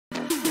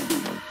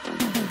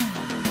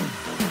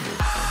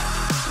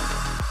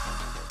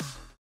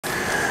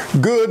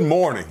Good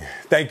morning.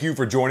 Thank you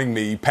for joining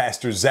me,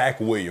 Pastor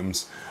Zach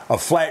Williams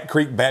of Flat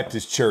Creek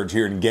Baptist Church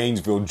here in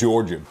Gainesville,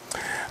 Georgia.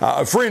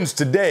 Friends,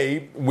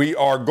 today we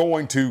are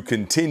going to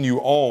continue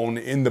on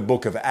in the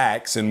book of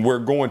Acts, and we're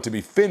going to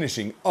be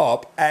finishing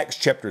up Acts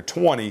chapter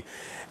 20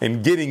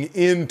 and getting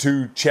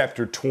into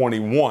chapter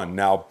 21.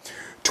 Now,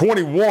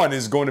 21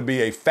 is going to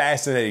be a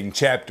fascinating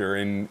chapter,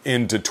 and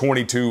into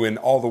 22 and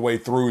all the way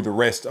through the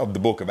rest of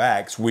the book of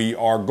Acts. We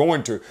are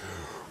going to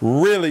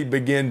really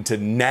begin to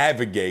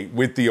navigate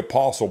with the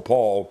Apostle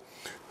Paul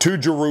to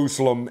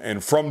Jerusalem,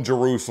 and from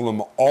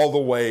Jerusalem all the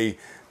way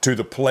to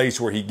the place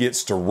where he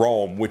gets to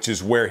Rome, which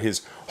is where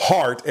his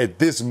heart at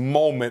this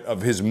moment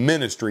of his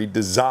ministry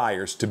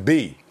desires to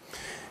be.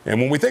 And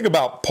when we think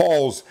about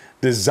Paul's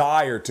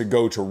desire to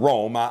go to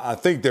Rome, I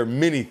think there are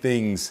many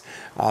things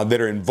that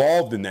are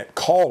involved in that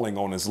calling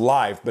on his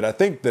life. But I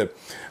think that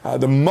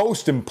the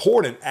most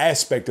important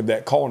aspect of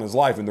that call in his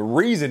life, and the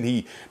reason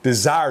he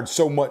desired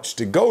so much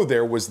to go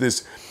there, was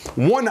this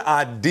one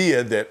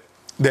idea that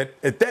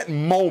at that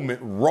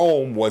moment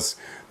Rome was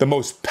the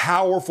most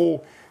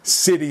powerful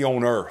city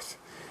on earth.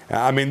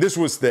 I mean, this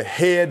was the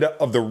head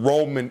of the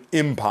Roman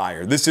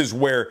Empire. This is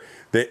where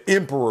the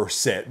emperor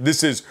sat.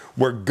 This is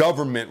where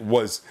government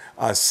was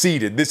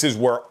seated. This is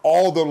where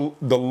all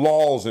the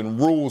laws and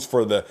rules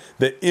for the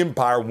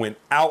empire went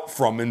out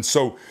from. And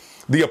so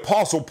the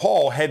Apostle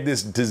Paul had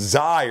this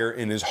desire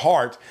in his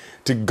heart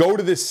to go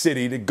to this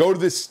city, to go to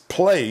this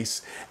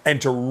place, and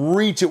to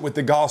reach it with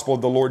the gospel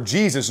of the Lord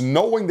Jesus,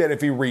 knowing that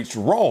if he reached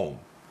Rome,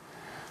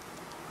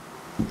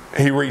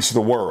 he reached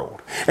the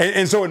world.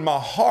 And so in my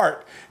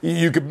heart,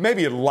 you could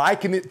maybe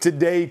liken it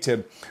today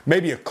to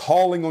maybe a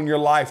calling on your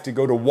life to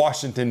go to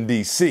Washington,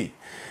 D.C.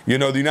 You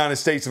know, the United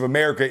States of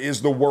America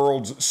is the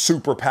world's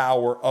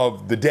superpower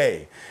of the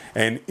day.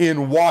 And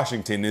in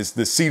Washington is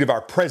the seat of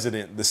our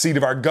president, the seat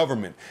of our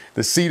government,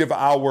 the seat of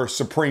our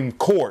Supreme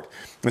Court.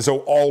 And so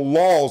all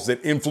laws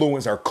that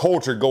influence our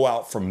culture go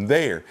out from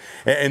there.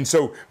 And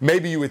so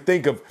maybe you would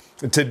think of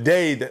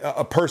today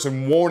a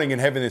person wanting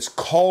and having this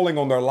calling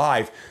on their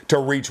life to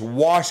reach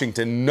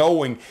Washington,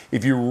 knowing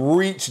if you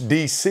reach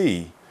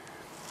D.C.,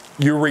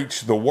 you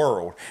reach the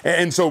world.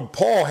 And so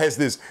Paul has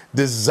this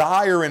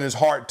desire in his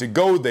heart to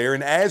go there.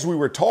 And as we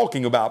were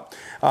talking about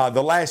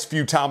the last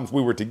few times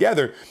we were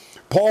together,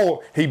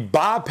 Paul, he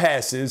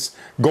bypasses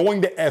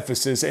going to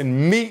Ephesus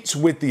and meets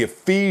with the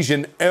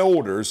Ephesian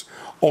elders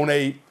on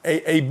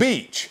a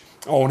beach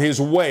on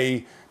his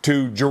way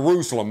to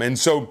Jerusalem. And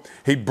so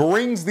he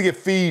brings the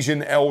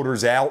Ephesian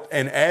elders out,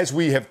 and as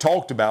we have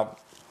talked about,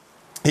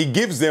 he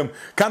gives them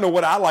kind of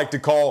what I like to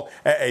call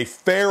a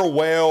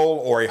farewell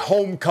or a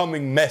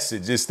homecoming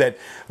message. It's that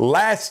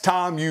last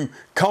time you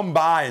come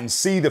by and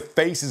see the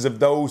faces of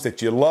those that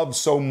you love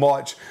so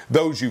much,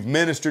 those you've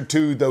ministered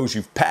to, those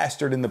you've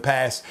pastored in the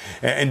past,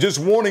 and just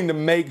wanting to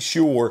make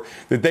sure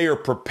that they are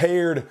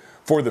prepared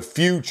for the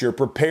future,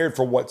 prepared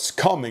for what's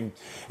coming.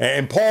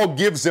 And Paul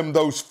gives them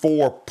those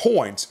 4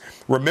 points.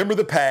 Remember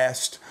the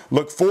past,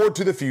 look forward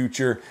to the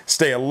future,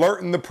 stay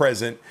alert in the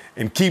present,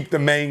 and keep the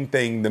main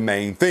thing the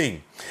main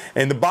thing.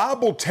 And the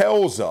Bible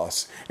tells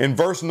us in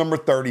verse number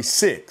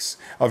 36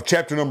 of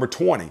chapter number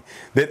 20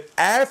 that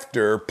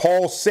after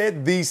Paul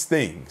said these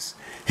things,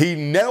 he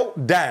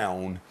knelt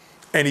down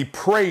and he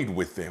prayed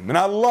with them. And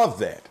I love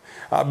that.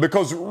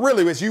 Because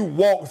really, as you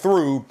walk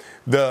through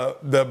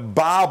the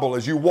Bible,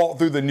 as you walk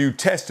through the New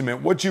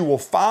Testament, what you will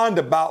find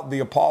about the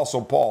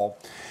Apostle Paul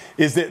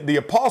is that the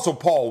Apostle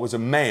Paul was a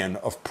man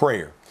of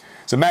prayer.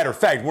 As a matter of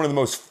fact, one of the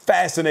most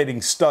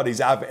fascinating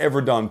studies I've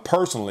ever done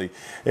personally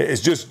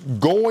is just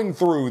going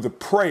through the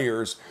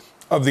prayers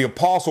of the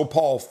Apostle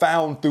Paul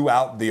found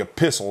throughout the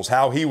epistles,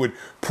 how he would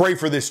pray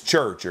for this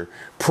church, or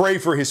pray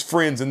for his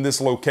friends in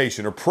this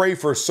location, or pray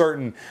for a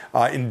certain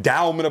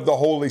endowment of the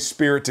Holy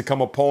Spirit to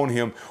come upon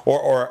him,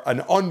 or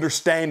an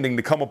understanding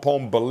to come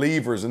upon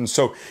believers. And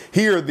so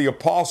here the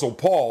Apostle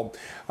Paul,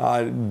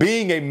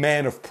 being a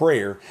man of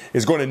prayer,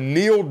 is going to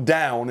kneel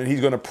down and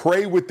he's going to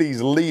pray with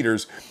these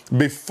leaders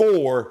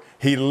before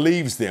he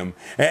leaves them.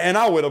 And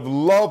I would have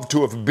loved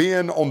to have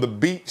been on the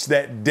beach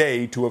that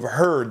day to have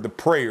heard the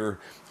prayer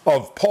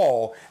of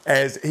Paul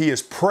as he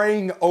is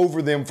praying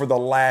over them for the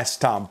last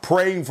time,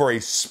 praying for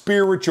a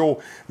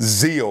spiritual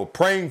zeal,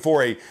 praying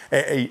for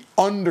a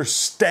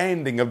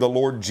understanding of the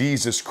Lord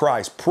Jesus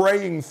Christ,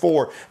 praying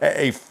for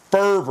a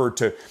fervor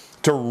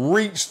to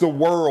reach the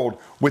world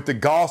with the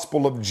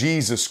gospel of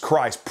Jesus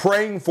Christ,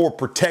 praying for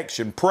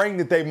protection, praying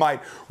that they might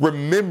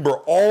remember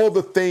all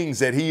the things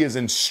that he has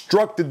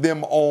instructed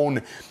them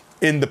on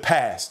in the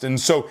past. And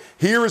so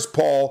here is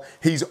Paul.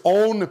 He's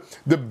on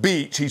the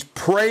beach. He's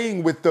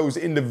praying with those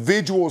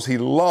individuals he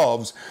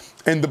loves.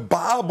 And the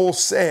Bible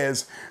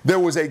says there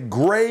was a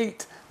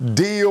great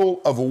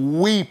deal of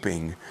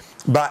weeping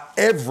by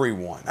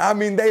everyone. I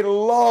mean, they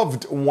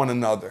loved one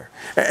another.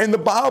 And the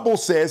Bible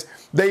says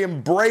they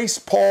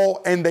embraced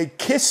Paul and they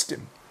kissed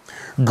him,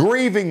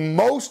 grieving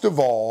most of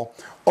all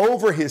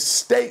over his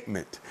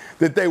statement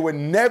that they would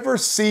never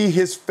see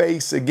his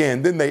face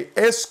again. Then they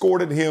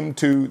escorted him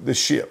to the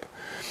ship.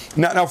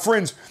 Now,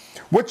 friends,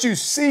 what you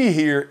see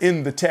here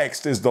in the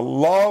text is the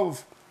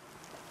love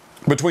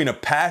between a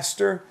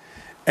pastor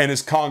and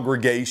his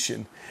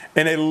congregation,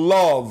 and a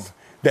love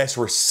that's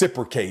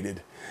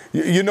reciprocated.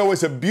 You know,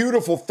 it's a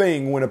beautiful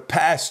thing when a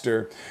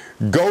pastor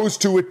goes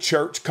to a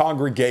church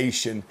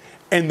congregation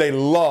and they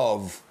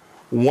love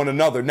one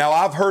another. Now,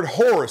 I've heard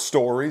horror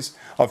stories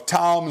of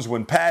times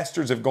when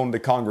pastors have gone to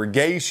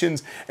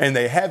congregations and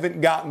they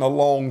haven't gotten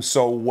along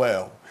so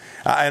well.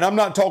 And I'm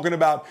not talking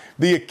about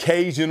the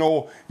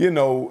occasional,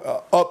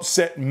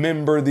 upset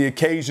member, the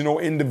occasional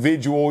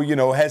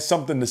individual, has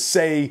something to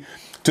say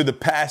to the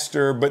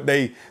pastor, but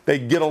they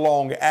get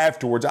along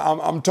afterwards.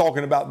 I'm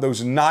talking about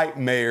those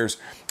nightmares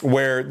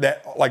where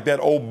that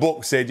old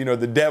book said,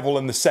 the devil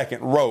in the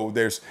second row.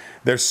 There's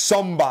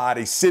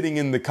somebody sitting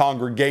in the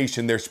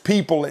congregation. There's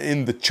people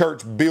in the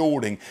church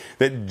building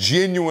that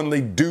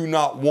genuinely do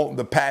not want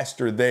the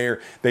pastor there.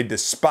 They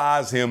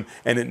despise him,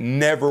 and it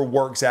never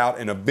works out.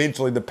 And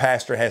eventually the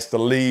pastor has to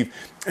leave,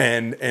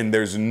 and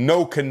there's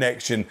no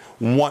connection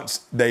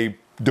once they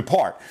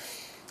depart.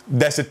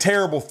 That's a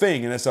terrible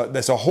thing, and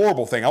that's a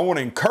horrible thing. I want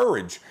to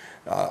encourage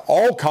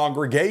all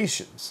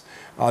congregations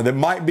that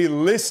might be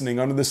listening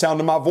under the sound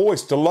of my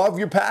voice to love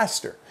your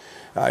pastor.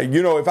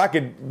 If I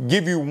could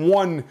give you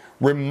one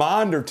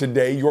reminder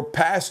today, your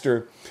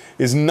pastor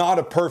is not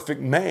a perfect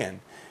man.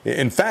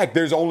 In fact,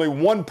 there's only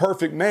one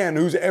perfect man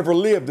who's ever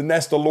lived, and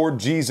that's the Lord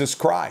Jesus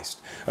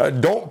Christ.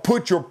 Don't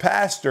put your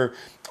pastor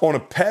on a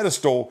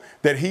pedestal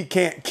that he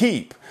can't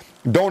keep.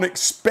 Don't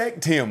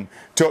expect him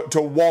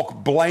to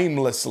walk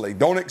blamelessly.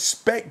 Don't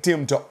expect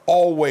him to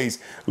always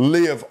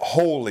live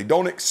holy.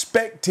 Don't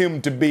expect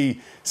him to be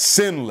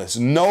sinless.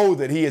 Know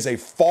that he is a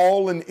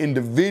fallen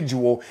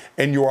individual,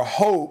 and your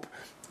hope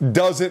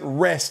doesn't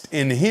rest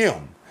in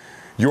him.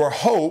 Your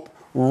hope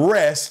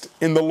rests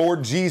in the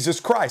Lord Jesus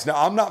Christ.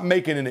 Now, I'm not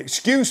making an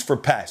excuse for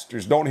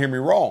pastors. Don't hear me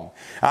wrong.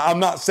 I'm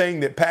not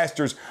saying that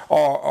pastors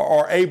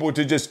are able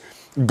to just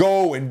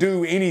go and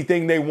do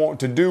anything they want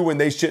to do,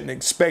 and they shouldn't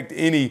expect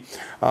any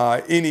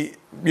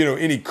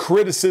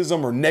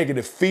criticism or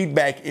negative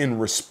feedback in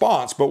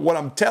response. But what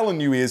I'm telling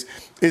you is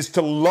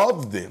to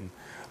love them.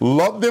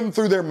 Love them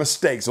through their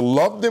mistakes.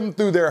 Love them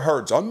through their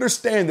hurts.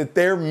 Understand that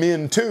they're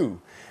men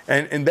too,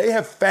 and they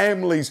have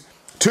families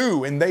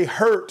too, and they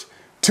hurt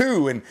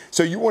too. And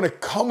so you want to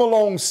come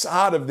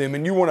alongside of them,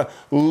 and you want to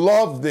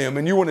love them,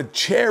 and you want to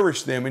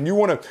cherish them, and you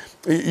want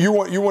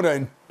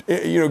to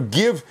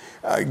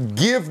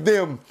give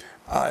them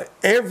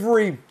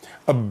every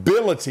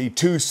ability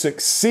to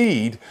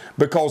succeed,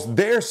 because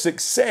their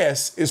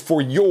success is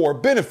for your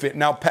benefit.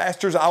 Now,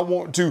 pastors, I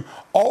want to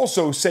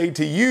also say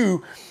to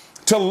you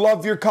to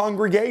love your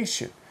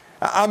congregation.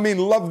 I mean,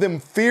 love them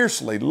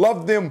fiercely.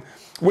 Love them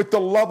with the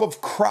love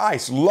of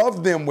Christ.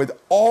 Love them with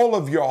all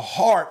of your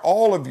heart,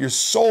 all of your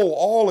soul,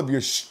 all of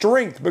your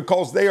strength,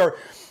 because they are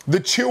the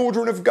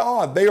children of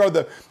God. They are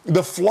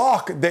the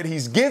flock that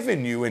He's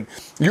given you, and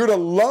you're to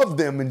love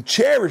them and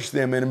cherish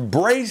them and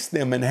embrace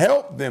them and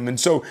help them. And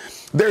so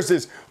there's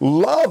this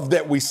love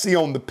that we see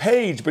on the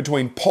page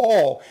between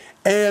Paul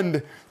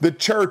and the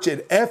church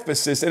at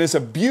Ephesus. And it's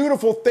a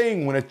beautiful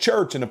thing when a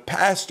church and a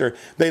pastor,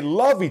 they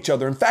love each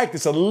other. In fact,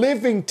 it's a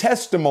living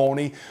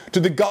testimony to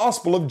the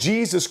gospel of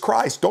Jesus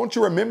Christ. Don't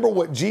you remember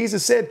what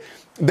Jesus said?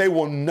 They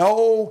will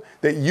know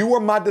that you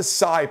are my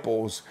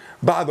disciples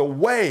by the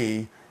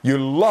way you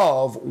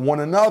love one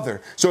another.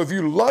 So if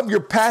you love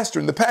your pastor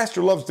and the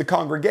pastor loves the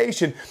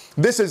congregation,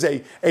 this is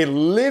a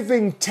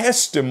living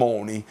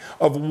testimony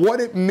of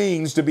what it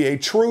means to be a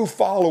true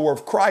follower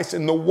of Christ.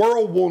 And the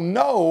world will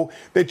know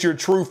that you're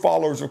true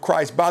followers of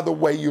Christ by the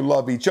way you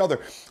love each other.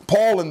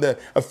 Paul and the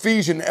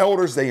Ephesian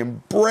elders, they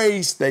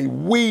embrace, they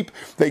weep,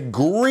 they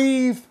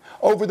grieve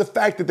over the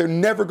fact that they're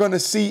never going to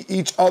see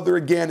each other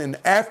again. And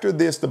after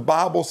this, the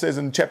Bible says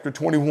in chapter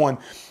 21,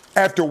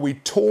 after we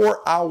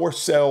tore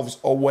ourselves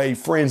away,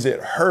 friends,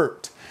 it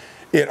hurt.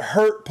 It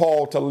hurt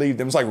Paul to leave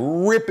them. It's like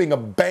ripping a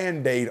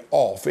Band-Aid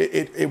off.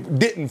 It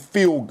didn't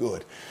feel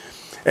good.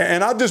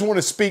 And I just want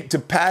to speak to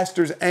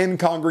pastors and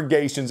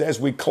congregations as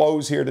we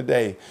close here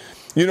today.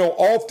 You know,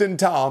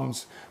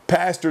 oftentimes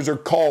pastors are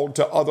called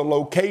to other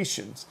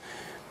locations.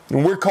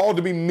 And we're called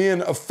to be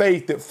men of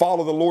faith that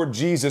follow the Lord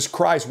Jesus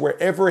Christ.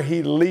 Wherever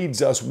He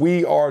leads us,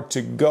 we are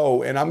to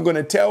go. And I'm going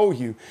to tell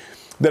you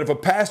that if a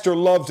pastor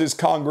loves his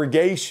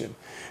congregation,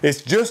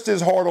 it's just as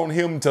hard on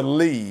him to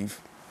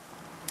leave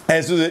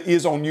as it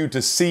is on you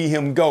to see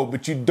him go.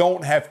 But you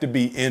don't have to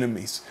be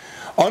enemies.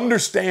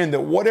 Understand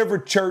that whatever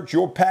church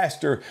your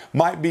pastor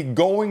might be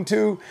going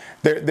to,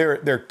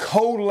 they're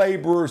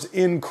co-laborers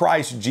in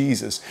Christ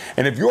Jesus.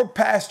 And if your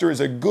pastor is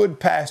a good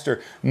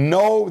pastor,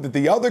 know that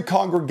the other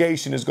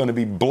congregation is going to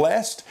be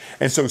blessed.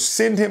 And so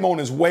send him on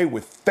his way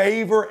with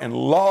favor and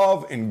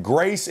love and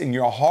grace in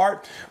your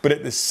heart. But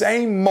at the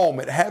same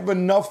moment, have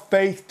enough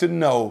faith to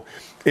know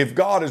if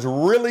God is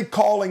really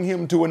calling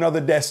him to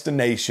another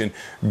destination,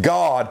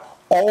 God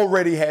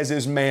already has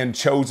His man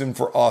chosen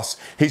for us.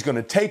 He's going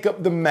to take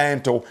up the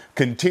mantle,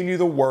 continue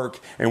the work,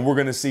 and we're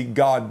going to see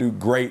God do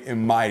great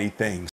and mighty things.